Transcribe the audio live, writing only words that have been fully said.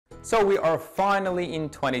So we are finally in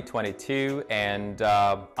 2022 and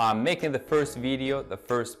I'm making the first video, the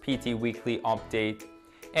first PTE Weekly update.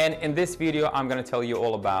 And in this video, I'm going to tell you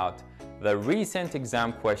all about the recent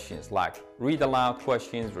exam questions like read aloud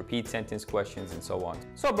questions, repeat sentence questions, and so on.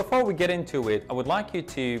 So before we get into it, I would like you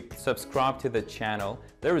to subscribe to the channel.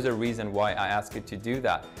 There is a reason why I ask you to do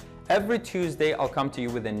that. Every Tuesday, I'll come to you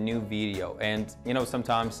with a new video, and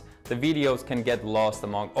sometimes the videos can get lost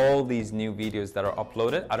among all these new videos that are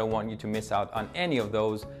uploaded. I don't want you to miss out on any of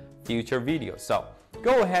those future videos. So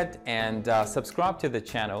go ahead and subscribe to the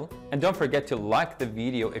channel, and don't forget to like the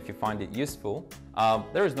video if you find it useful.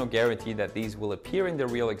 There is no guarantee that these will appear in the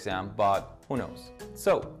real exam, but who knows?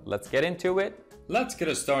 So let's get into it. Let's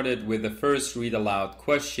get started with the first read aloud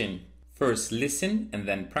question. First listen and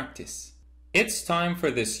then practice. It's time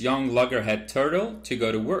for this young loggerhead turtle to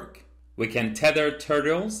go to work. We can tether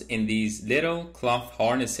turtles in these little cloth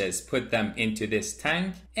harnesses, put them into this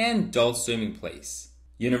tank, and dull swimming place.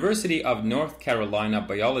 University of North Carolina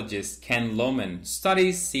biologist Ken Lohman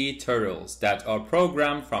studies sea turtles that are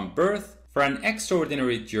programmed from birth for an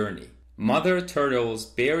extraordinary journey. Mother turtles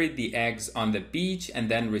buried the eggs on the beach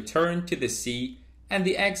and then returned to the sea, and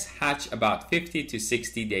the eggs hatch about 50 to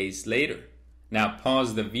 60 days later. Now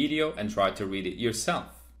pause the video and try to read it yourself.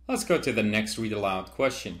 Let's go to the next read aloud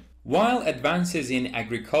question. While advances in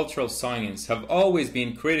agricultural science have always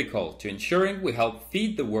been critical to ensuring we help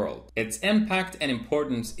feed the world, its impact and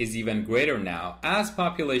importance is even greater now as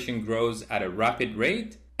population grows at a rapid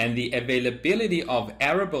rate and the availability of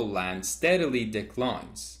arable land steadily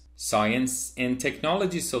declines. Science and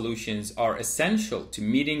technology solutions are essential to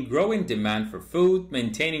meeting growing demand for food,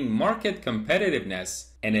 maintaining market competitiveness,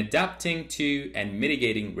 and adapting to and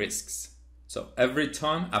mitigating risks. So every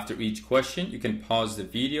time after each question, you can pause the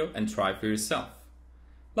video and try for yourself.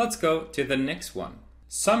 Let's go to the next one.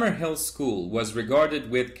 Summerhill School was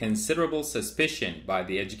regarded with considerable suspicion by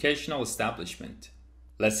the educational establishment.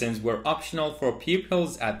 Lessons were optional for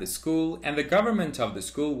pupils at the school, and the government of the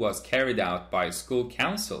school was carried out by a school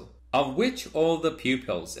council, of which all the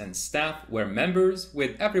pupils and staff were members,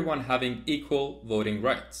 with everyone having equal voting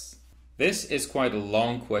rights. This is quite a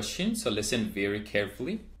long question, so listen very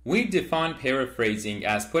carefully. We define paraphrasing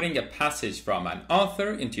as putting a passage from an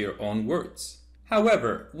author into your own words.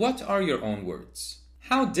 However, what are your own words?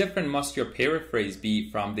 How different must your paraphrase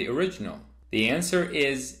be from the original? The answer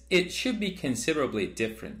is, it should be considerably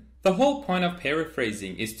different. The whole point of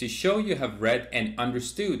paraphrasing is to show you have read and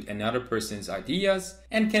understood another person's ideas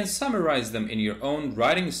and can summarize them in your own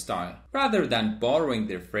writing style rather than borrowing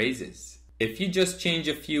their phrases. If you just change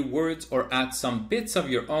a few words or add some bits of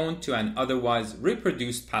your own to an otherwise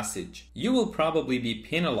reproduced passage, you will probably be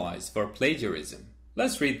penalized for plagiarism.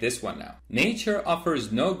 Let's read this one now. Nature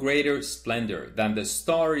offers no greater splendor than the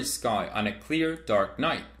starry sky on a clear, dark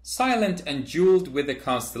night. Silent and jeweled with the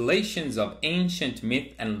constellations of ancient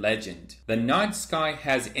myth and legend, the night sky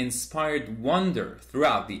has inspired wonder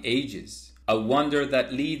throughout the ages. A wonder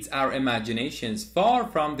that leads our imaginations far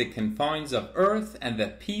from the confines of earth and the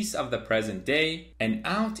peace of the present day, and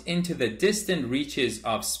out into the distant reaches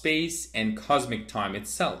of space and cosmic time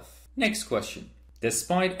itself. Next question.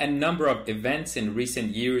 Despite a number of events in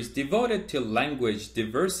recent years devoted to language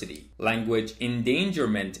diversity, language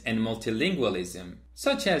endangerment, and multilingualism,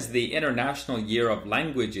 such as the International Year of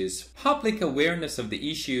Languages, public awareness of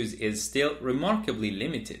the issues is still remarkably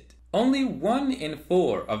limited. Only 1 in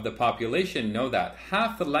 4 of the population know that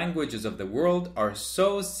half the languages of the world are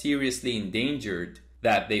so seriously endangered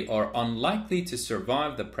that they are unlikely to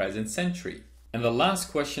survive the present century. And the last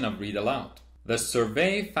question of Read Aloud. The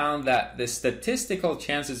survey found that the statistical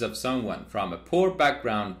chances of someone from a poor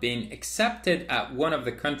background being accepted at one of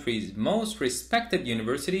the country's most respected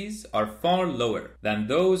universities are far lower than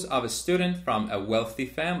those of a student from a wealthy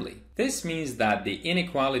family. This means that the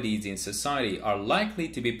inequalities in society are likely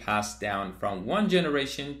to be passed down from one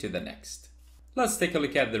generation to the next. Let's take a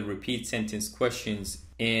look at the repeat sentence questions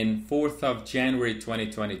in 4th of January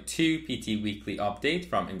 2022 PTE Weekly update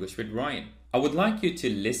from English with Ryan. I would like you to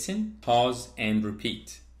listen, pause, and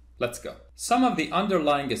repeat. Let's go. Some of the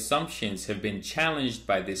underlying assumptions have been challenged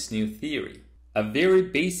by this new theory. A very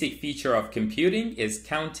basic feature of computing is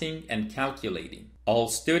counting and calculating. All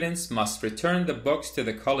students must return the books to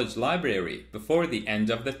the college library before the end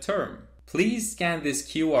of the term. Please scan this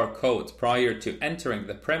QR code prior to entering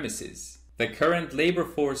the premises. The current labor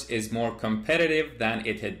force is more competitive than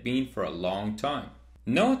it had been for a long time.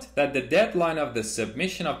 Note that the deadline of the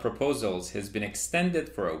submission of proposals has been extended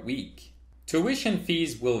for a week. Tuition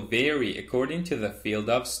fees will vary according to the field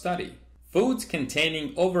of study. Foods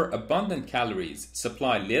containing overabundant calories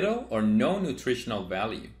supply little or no nutritional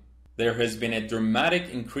value. There has been a dramatic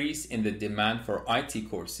increase in the demand for IT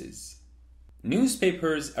courses.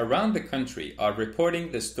 Newspapers around the country are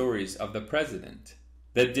reporting the stories of the president.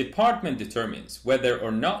 The department determines whether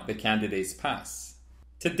or not the candidates pass.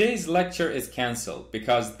 Today's lecture is cancelled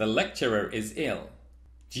because the lecturer is ill.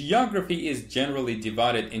 Geography is generally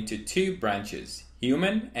divided into two branches,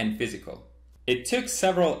 human and physical. It took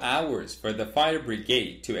several hours for the fire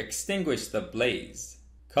brigade to extinguish the blaze.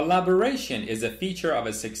 Collaboration is a feature of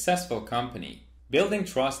a successful company. Building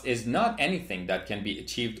trust is not anything that can be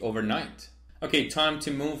achieved overnight. Okay, time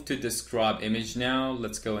to move to describe image now.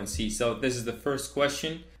 Let's go and see. So this is the first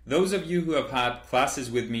question. Those of you who have had classes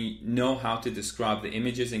with me know how to describe the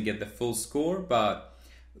images and get the full score, but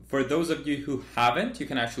for those of you who haven't, you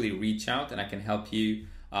can actually reach out and I can help you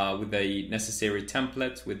with the necessary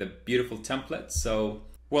templates, with the beautiful templates. So,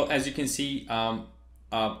 well, as you can see,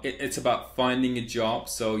 it's about finding a job.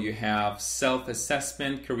 So you have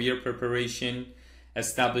self-assessment, career preparation,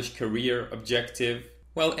 establish career objective.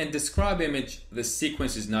 Well, in describe image, the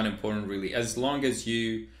sequence is not important really. As long as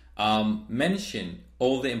you mention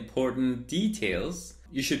all the important details,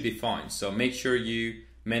 you should be fine. So make sure you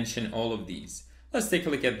mention all of these. Let's take a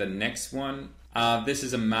look at the next one. This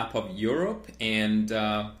is a map of Europe, and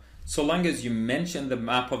so long as you mention the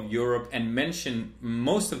map of Europe and mention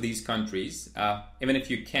most of these countries, even if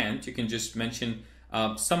you can't, you can just mention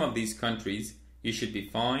some of these countries, you should be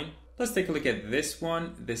fine. Let's take a look at this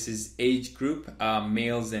one. This is age group,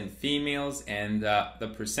 males and females, and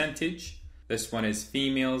the percentage. This one is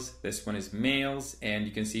females, this one is males, and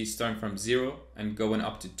you can see starting from 0 and going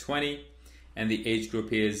up to 20. And the age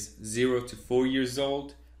group is 0 to 4 years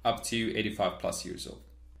old, up to 85 plus years old.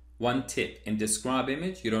 One tip, in describe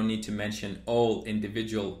image, you don't need to mention all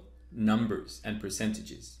individual numbers and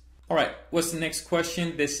percentages. All right, what's the next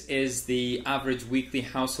question? This is the average weekly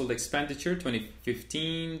household expenditure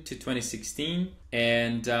 2015 to 2016.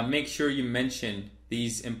 And make sure you mention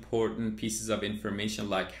these important pieces of information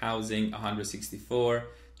like housing 164,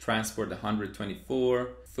 transport 124,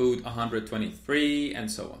 food 123, and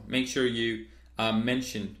so on. Make sure you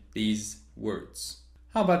mention these words.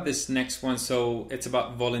 How about this next one? So it's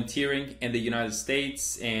about volunteering in the United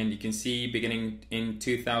States, and you can see beginning in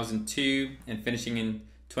 2002 and finishing in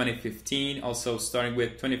 2015, also starting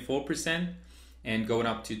with 24% and going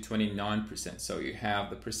up to 29%. So you have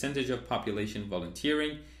the percentage of population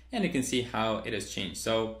volunteering, and you can see how it has changed.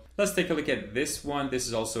 So let's take a look at this one. This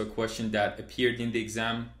is also a question that appeared in the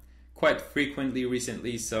exam quite frequently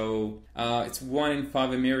recently. So it's 1 in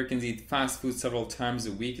 5 Americans eat fast food several times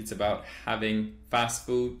a week. It's about having fast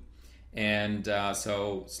food. And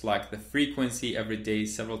so it's like the frequency every day,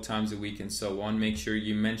 several times a week, and so on. Make sure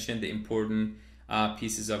you mention the important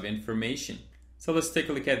pieces of information. So let's take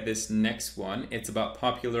a look at this next one. It's about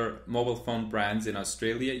popular mobile phone brands in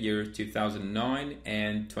Australia, year 2009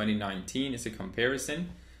 and 2019. It's a comparison,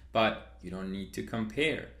 but you don't need to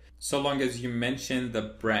compare. So long as you mention the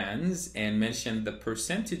brands and mention the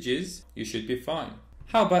percentages, you should be fine.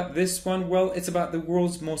 How about this one? Well, it's about the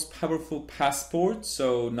world's most powerful passport.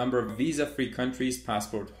 So number of visa-free countries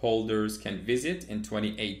passport holders can visit in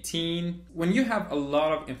 2018. When you have a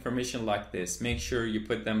lot of information like this, make sure you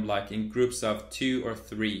put them like in groups of 2 or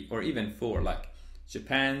 3 or even 4, like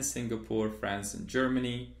Japan, Singapore, France, and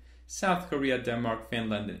Germany, South Korea, Denmark,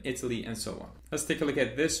 Finland, and Italy, and so on. Let's take a look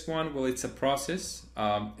at this one. Well, it's a process.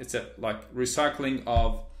 It's a like recycling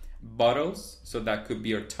of bottles. So that could be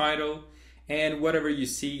your title. And whatever you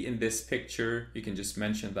see in this picture, you can just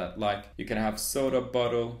mention that. Like you can have soda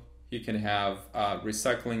bottle, you can have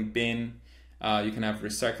recycling bin, you can have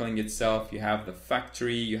recycling itself, you have the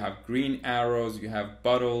factory, you have green arrows, you have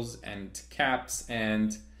bottles and caps,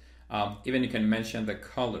 and even you can mention the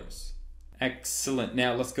colors. Excellent.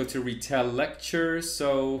 Now let's go to Retell lecture.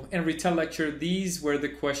 So in Retell lecture, these were the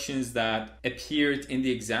questions that appeared in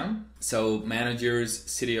the exam. So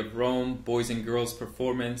managers, city of Rome, boys and girls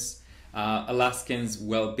performance, Alaskans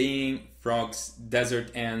well-being, frogs,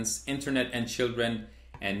 desert ants, internet and children,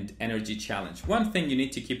 and energy challenge. One thing you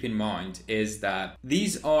need to keep in mind is that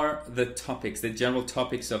these are the topics, the general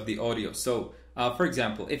topics of the audio. So for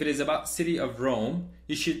example, if it is about city of Rome,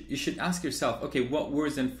 you should ask yourself, okay, what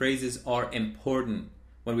words and phrases are important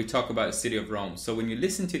when we talk about the city of Rome? So when you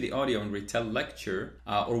listen to the audio and Retell lecture,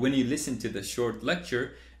 or when you listen to the short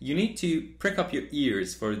lecture, you need to prick up your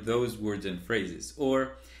ears for those words and phrases.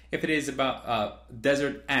 Or if it is about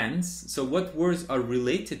desert ants, so what words are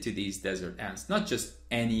related to these desert ants? Not just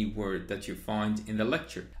any word that you find in the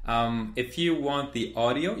lecture. If you want the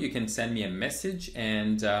audio, you can send me a message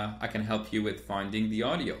and I can help you with finding the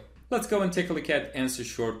audio. let's go and take a look at answer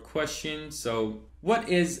short question. So what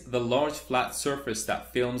is the large flat surface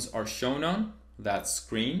that films are shown on? That's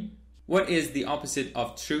screen. What is the opposite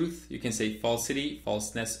of truth? You can say falsity,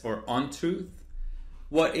 falseness, or untruth.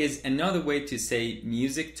 What is another way to say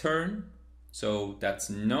music turn? So that's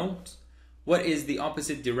note. What is the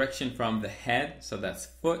opposite direction from the head? So that's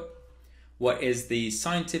foot. What is the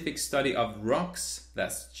scientific study of rocks?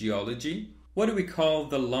 That's geology. What do we call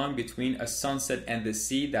the line between a sunset and the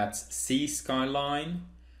sea? That's sea skyline.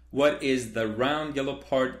 What is the round yellow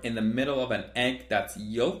part in the middle of an egg? That's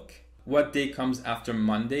yolk. What day comes after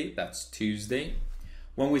Monday? That's Tuesday.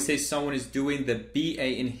 When we say someone is doing the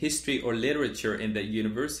BA in history or literature in the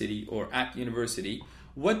university or at university,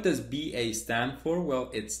 what does BA stand for? Well,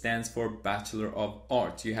 it stands for Bachelor of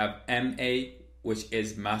Arts. You have MA, which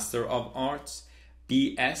is Master of Arts.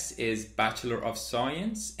 BS is Bachelor of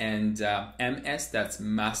Science, and MS, that's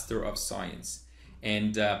Master of Science,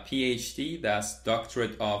 and PhD, that's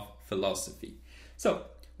Doctorate of Philosophy. So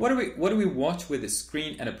what do we watch with a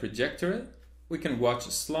screen and a projector? We can watch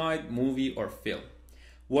a slide, movie, or film.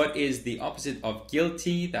 What is the opposite of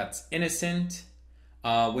guilty? That's innocent.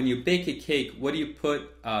 When you bake a cake, what do you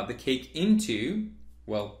put the cake into?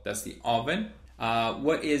 Well, that's the oven.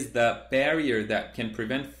 What is the barrier that can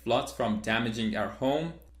prevent floods from damaging our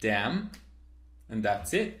home? Dam. And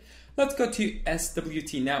that's it. Let's go to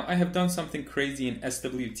SWT. Now, I have done something crazy in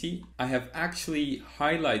SWT. I have actually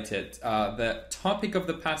highlighted the topic of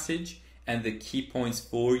the passage and the key points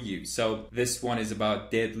for you. So this one is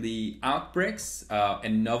about deadly outbreaks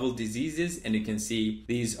and novel diseases. And you can see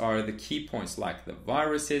these are the key points like the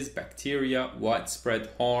viruses, bacteria, widespread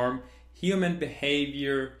harm, human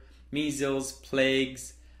behavior, measles,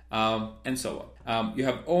 plagues, and so on. You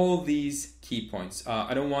have all these key points.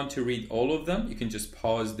 I don't want to read all of them. You can just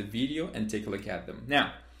pause the video and take a look at them.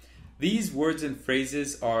 Now, these words and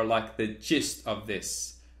phrases are like the gist of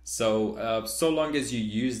this. So, so long as you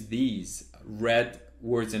use these red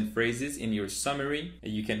words and phrases in your summary,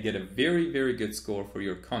 you can get a very, very good score for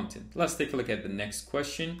your content. Let's take a look at the next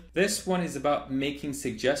question. This one is about making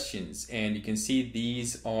suggestions, and you can see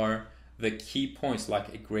these are the key points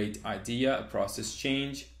like a great idea, a process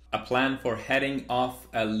change, a plan for heading off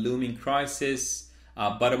a looming crisis,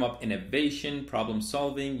 bottom-up innovation, problem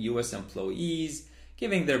solving, US employees,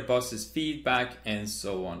 giving their bosses feedback, and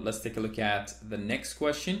so on. Let's take a look at the next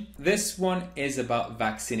question. This one is about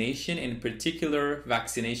vaccination, in particular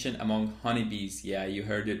vaccination among honeybees. Yeah, you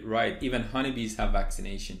heard it right. Even honeybees have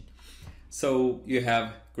vaccination. So you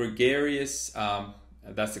have gregarious,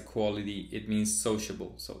 that's a quality, it means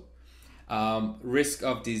sociable. So risk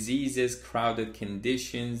of diseases, crowded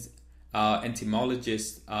conditions,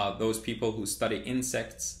 entomologists, those people who study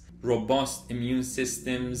insects, robust immune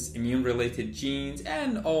systems, immune-related genes,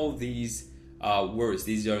 and all these words.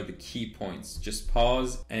 These are the key points. Just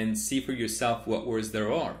pause and see for yourself what words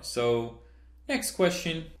there are. So next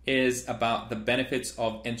question is about the benefits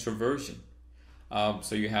of introversion.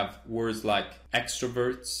 So you have words like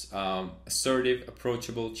extroverts, assertive,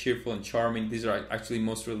 approachable, cheerful, and charming. These are actually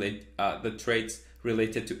most the traits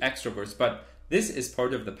related to extroverts. But this is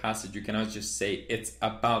part of the passage. You cannot just say it's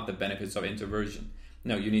about the benefits of introversion.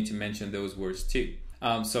 No, you need to mention those words too.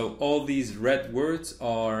 So all these red words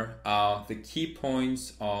are the key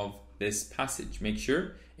points of this passage. Make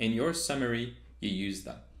sure in your summary you use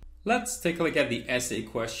them. Let's take a look at the essay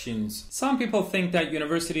questions. Some people think that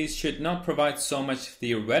universities should not provide so much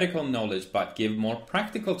theoretical knowledge but give more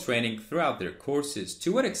practical training throughout their courses.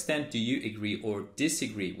 To what extent do you agree or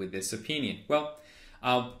disagree with this opinion? Well,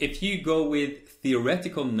 if you go with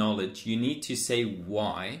theoretical knowledge, you need to say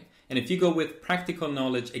why. And if you go with practical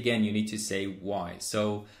knowledge, again, you need to say why.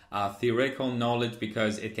 So theoretical knowledge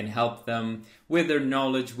because it can help them with their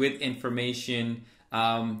knowledge, with information.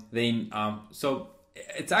 So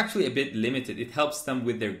it's actually a bit limited. It helps them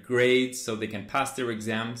with their grades so they can pass their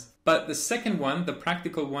exams. But the second one, the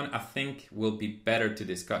practical one, I think will be better to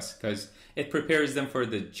discuss because it prepares them for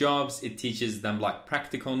the jobs. It teaches them like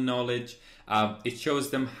practical knowledge. It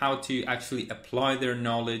shows them how to actually apply their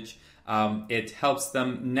knowledge. It helps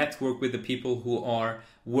them network with the people who are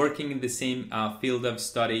working in the same field of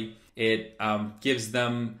study. It gives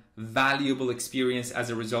them valuable experience as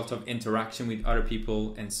a result of interaction with other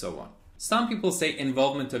people and so on. Some people say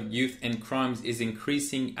involvement of youth in crimes is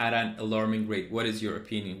increasing at an alarming rate. What is your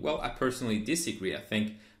opinion? Well, I personally disagree. I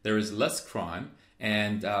think there is less crime.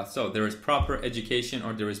 And so there is proper education,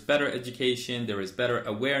 or there is better education, there is better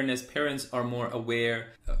awareness, parents are more aware.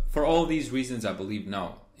 For all these reasons, I believe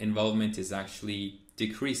no, involvement is actually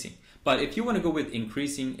decreasing. But if you want to go with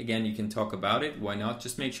increasing, again, you can talk about it. Why not?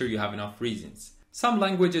 Just make sure you have enough reasons. Some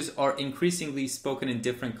languages are increasingly spoken in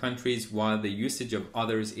different countries while the usage of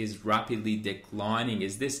others is rapidly declining.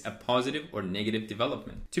 Is this a positive or negative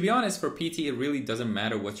development? To be honest, for PT, it really doesn't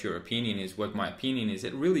matter what your opinion is, what my opinion is.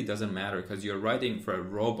 It really doesn't matter because you're writing for a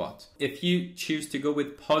robot. If you choose to go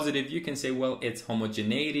with positive, you can say, well, it's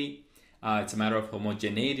homogeneity. It's a matter of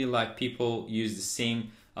homogeneity, like people use the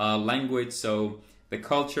same language, so the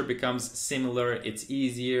culture becomes similar, it's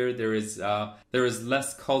easier, there is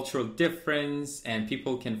less cultural difference, and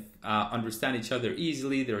people can understand each other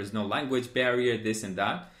easily, there is no language barrier, this and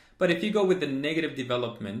that. But if you go with the negative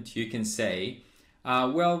development, you can say,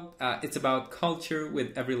 it's about culture.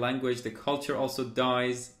 With every language, the culture also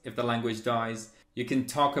dies if the language dies. You can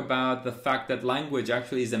talk about the fact that language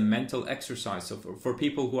actually is a mental exercise. So for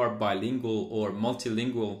people who are bilingual or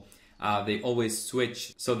multilingual, they always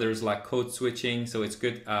switch. So there's like code switching. So it's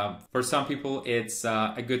good. For some people, it's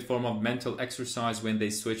a good form of mental exercise when they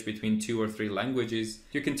switch between 2 or 3 languages.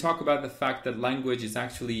 You can talk about the fact that language is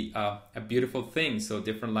actually a beautiful thing. So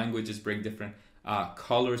different languages bring different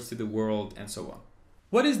colors to the world and so on.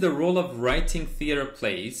 What is the role of writing theater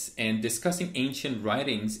plays and discussing ancient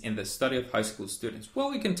writings in the study of high school students?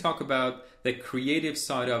 Well, we can talk about the creative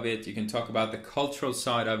side of it. You can talk about the cultural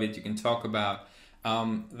side of it. You can talk about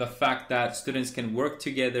the fact that students can work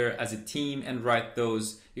together as a team and write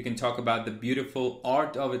those. You can talk about the beautiful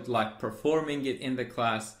art of it, like performing it in the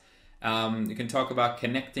class. You can talk about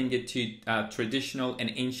connecting it to traditional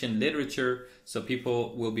and ancient literature, so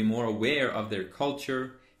people will be more aware of their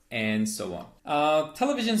culture, and so on.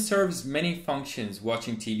 Television serves many functions.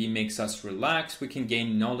 Watching TV makes us relax. We can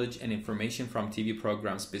gain knowledge and information from TV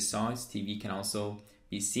programs. Besides, TV can also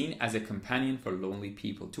be seen as a companion for lonely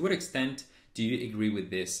people. To what extent do you agree with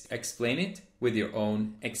this? Explain it with your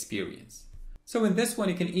own experience. So in this one,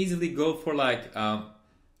 you can easily go for like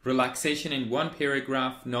relaxation in one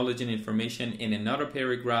paragraph, knowledge and information in another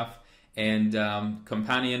paragraph, and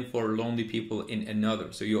companion for lonely people in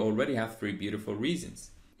another. So you already have 3 beautiful reasons.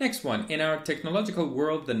 Next one, in our technological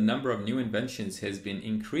world, the number of new inventions has been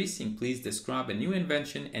increasing. Please describe a new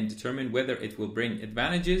invention and determine whether it will bring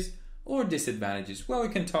advantages or disadvantages. Well, we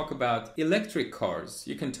can talk about electric cars.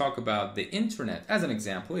 You can talk about the internet. As an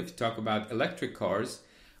example, if you talk about electric cars,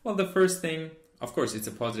 well, the first thing, of course, it's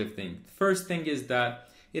a positive thing. The first thing is that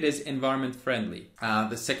it is environment friendly.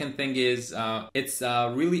 The second thing is it's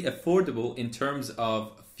really affordable in terms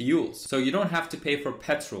of fuels. So you don't have to pay for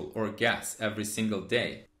petrol or gas every single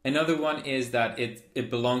day. Another one is that it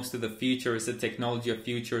belongs to the future. It's a technology of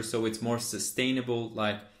future, so it's more sustainable.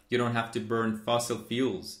 Like you don't have to burn fossil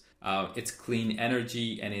fuels. It's clean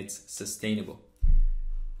energy and it's sustainable.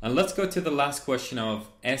 And let's go to the last question of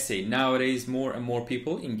essay. Nowadays, more and more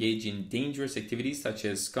people engage in dangerous activities such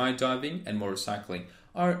as skydiving and motorcycling.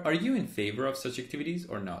 Are you in favor of such activities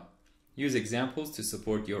or not? Use examples to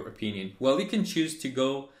support your opinion. Well, you can choose to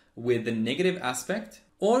go with the negative aspect,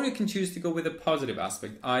 or you can choose to go with a positive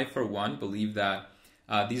aspect. I, for one, believe that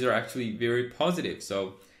these are actually very positive.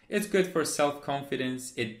 So it's good for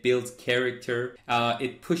self-confidence. It builds character.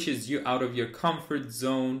 It pushes you out of your comfort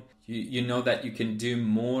zone. You know that you can do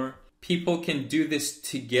more. People can do this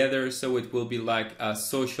together, so it will be like a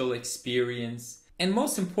social experience. And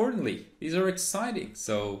most importantly, these are exciting,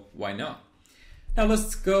 so why not? Now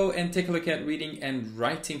let's go and take a look at reading and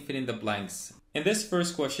writing fill in the blanks. In this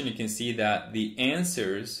first question, you can see that the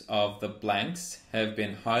answers of the blanks have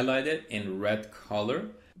been highlighted in red color.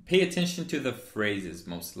 Pay attention to the phrases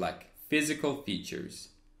most, like physical features,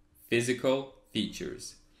 physical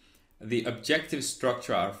features. The objective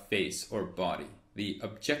structure of our face or body, the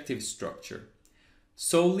objective structure.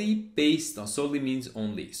 Solely based on, solely means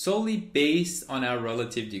only, solely based on our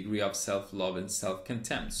relative degree of self-love and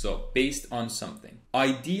self-contempt. So based on something.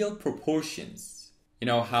 Ideal proportions. You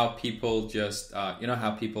know how people just,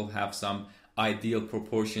 how people have some ideal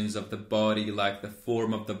proportions of the body, like the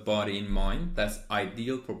form of the body in mind. That's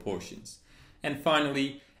ideal proportions. And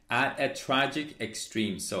finally, at a tragic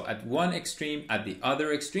extreme. So at one extreme, at the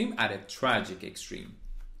other extreme, at a tragic extreme.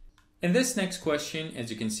 In this next question, as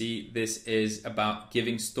you can see, this is about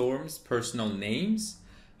giving storms personal names.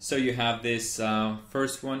 So you have this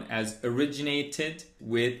first one as originated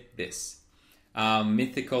with this.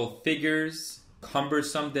 Mythical figures,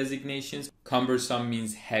 cumbersome designations. Cumbersome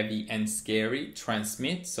means heavy and scary.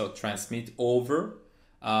 Transmit, so transmit over,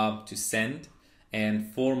 to send.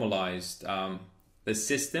 And formalized, the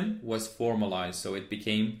system was formalized, so it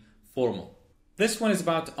became formal. This one is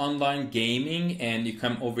about online gaming, and you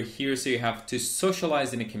come over here, so you have to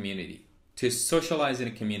socialize in a community. To socialize in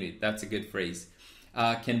a community, that's a good phrase.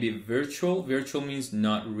 can be virtual. Virtual means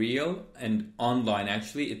not real, and online,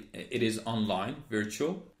 actually it is online,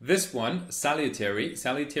 virtual. This one, salutary.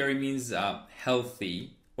 Salutary means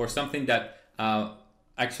healthy, or something that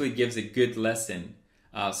actually gives a good lesson.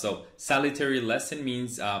 So salutary lesson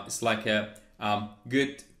means it's like a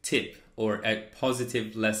good tip or a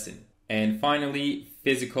positive lesson. And finally,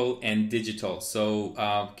 physical and digital. So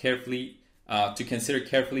to consider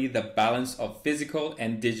carefully the balance of physical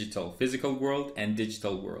and digital, physical world and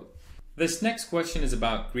digital world. This next question is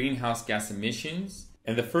about greenhouse gas emissions.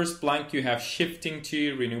 In the first blank, you have shifting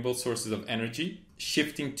to renewable sources of energy,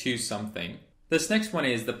 shifting to something. This next one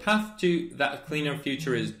is the path to that cleaner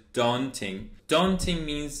future is daunting. Daunting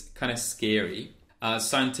means kind of scary.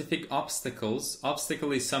 Scientific obstacles.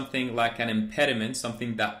 Obstacle is something like an impediment,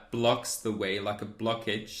 something that blocks the way, like a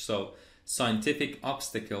blockage. So scientific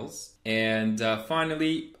obstacles. And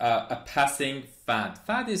finally, a passing fad.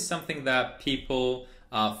 Fad is something that people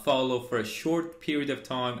follow for a short period of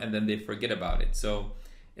time and then they forget about it. So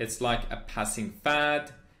it's like a passing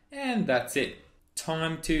fad, and that's it.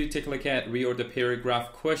 Time to take a look at reorder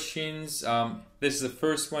paragraph questions. This is the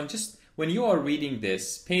first one. Just when you are reading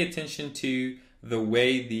this, pay attention to the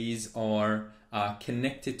way these are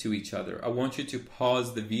connected to each other. I want you to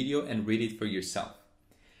pause the video and read it for yourself.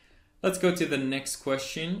 Let's go to the next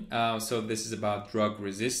question. So this is about drug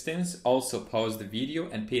resistance. Also pause the video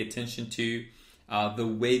and pay attention to the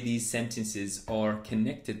way these sentences are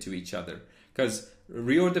connected to each other. Because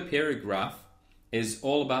reorder paragraph is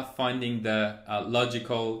all about finding the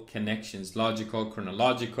logical connections, logical,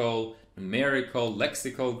 chronological, numerical,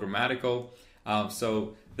 lexical, grammatical.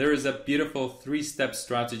 So there is a beautiful 3-step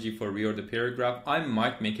strategy for reorder paragraph. I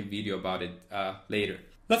might make a video about it later.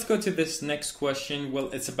 Let's go to this next question. Well,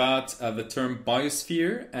 it's about the term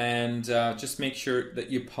biosphere, and just make sure that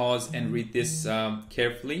you pause and read this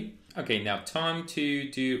carefully. Okay, now time to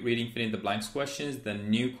do reading fill in the blanks questions, the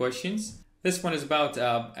new questions. This one is about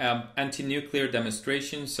anti-nuclear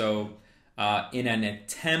demonstration. So in an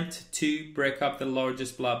attempt to break up the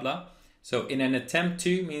largest blah blah. So in an attempt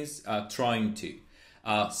to means trying to.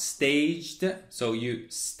 Staged, so you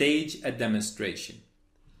stage a demonstration.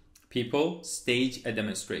 People stage a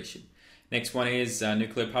demonstration. Next one is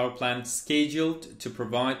nuclear power plant scheduled to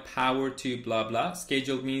provide power to blah blah.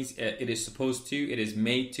 Scheduled means it is supposed to, it is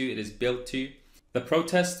made to, it is built to. The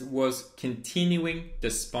protest was continuing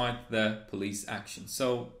despite the police action.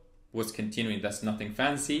 So was continuing, that's nothing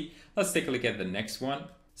fancy. Let's take a look at the next one.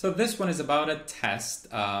 So this one is about a test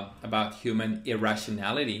about human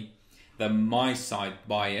irrationality, the my side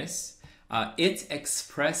bias. It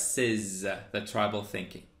expresses the tribal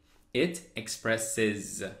thinking. It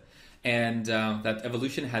expresses, and that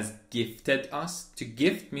evolution has gifted us. To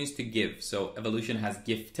gift means to give. So evolution has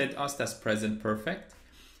gifted us, that's present perfect.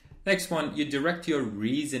 Next one, you direct your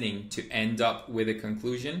reasoning to end up with a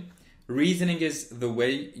conclusion. Reasoning is the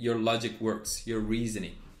way your logic works, your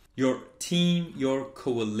reasoning. Your team, your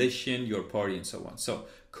coalition, your party, and so on. So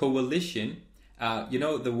coalition, you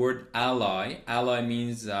know the word ally. Ally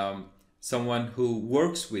means someone who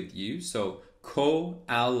works with you. So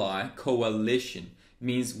co-ally, coalition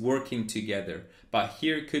means working together. But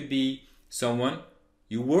here it could be someone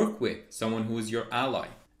you work with, someone who is your ally.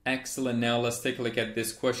 Excellent. Now let's take a look at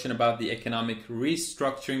this question about the economic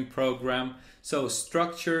restructuring program. So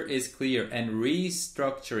structure is clear, and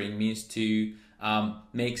restructuring means to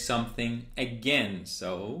make something again.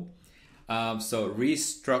 So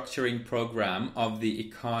restructuring program of the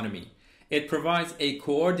economy. It provides a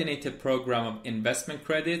coordinated program of investment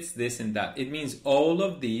credits, this and that. It means all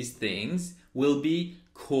of these things will be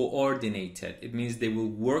coordinated. It means they will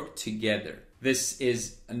work together. This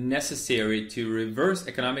is necessary to reverse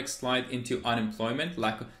economic slide into unemployment.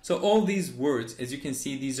 So all these words, as you can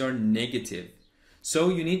see, these are negative. So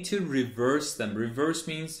you need to reverse them. Reverse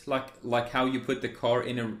means like how you put the car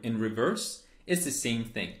in reverse. It's the same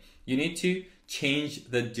thing. You need to change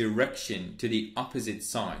the direction to the opposite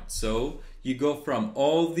side. So you go from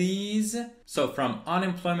all these, so from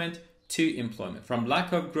unemployment to employment, from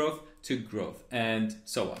lack of growth to growth, and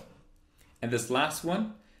so on. And this last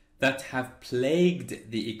one, that have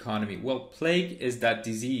plagued the economy. Well, plague is that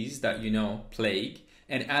disease that you know, plague.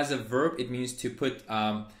 And as a verb, it means to put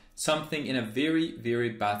something in a very, very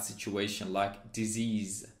bad situation, like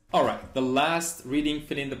disease. All right, the last reading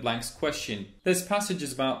fill in the blanks question. This passage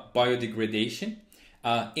is about biodegradation.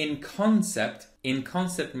 In concept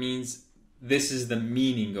means this is the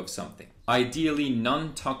meaning of something. Ideally,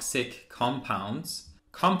 non-toxic compounds.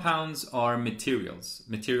 Compounds are materials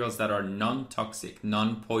that are non-toxic,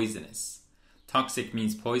 non-poisonous. Toxic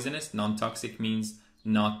means poisonous, non-toxic means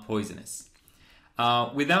not poisonous.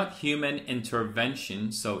 without human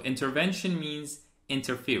intervention. So intervention means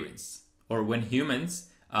interference, or when humans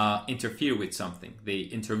interfere with something, they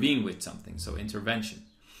intervene with something, so intervention.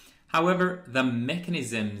 However, the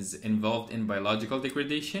mechanisms involved in biological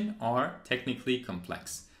degradation are technically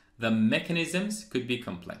complex. The mechanisms could be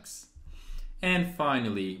complex. And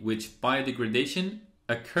finally, which biodegradation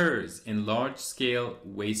occurs in large-scale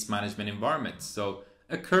waste management environments. So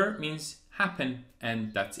occur means happen,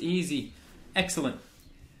 and that's easy. Excellent.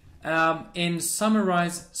 In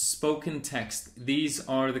summarized spoken text, these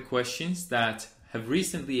are the questions that have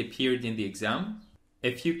recently appeared in the exam.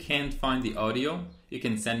 If you can't find the audio, you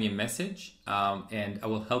can send me a message and I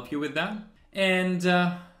will help you with that. And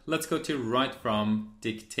let's go to write from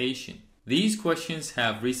dictation. These questions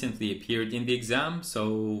have recently appeared in the exam,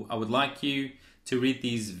 so I would like you to read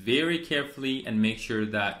these very carefully and make sure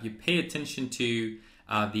that you pay attention to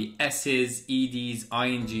the S's, EDs,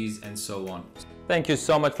 INGs, and so on. Thank you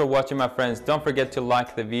so much for watching, my friends. Don't forget to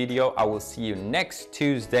like the video. I will see you next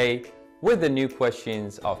Tuesday with the new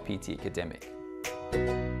questions of PT Academic.